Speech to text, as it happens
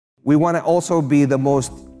We want to also be the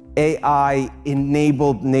most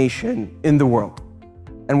AI-enabled nation in the world.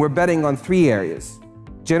 And we're betting on 3 areas: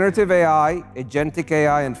 generative AI, agentic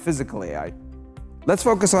AI, and physical AI. Let's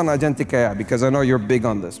focus on agentic AI because I know you're big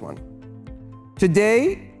on this one.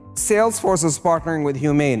 Today, Salesforce is partnering with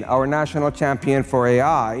Humane, our national champion for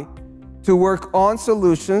AI, to work on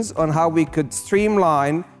solutions on how we could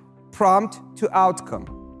streamline prompt to outcome.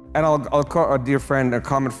 And I'll call our dear friend, a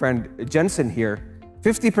common friend, Jensen here,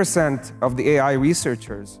 50% of the AI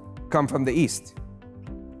researchers come from the East.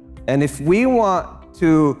 And if we want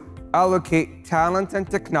to allocate talent and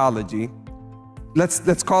technology,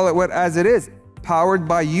 let's call it what as it is, powered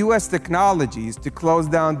by US technologies to close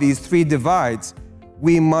down these 3 divides,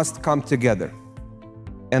 we must come together.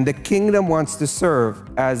 And the kingdom wants to serve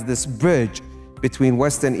as this bridge between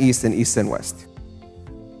West and East and East and West.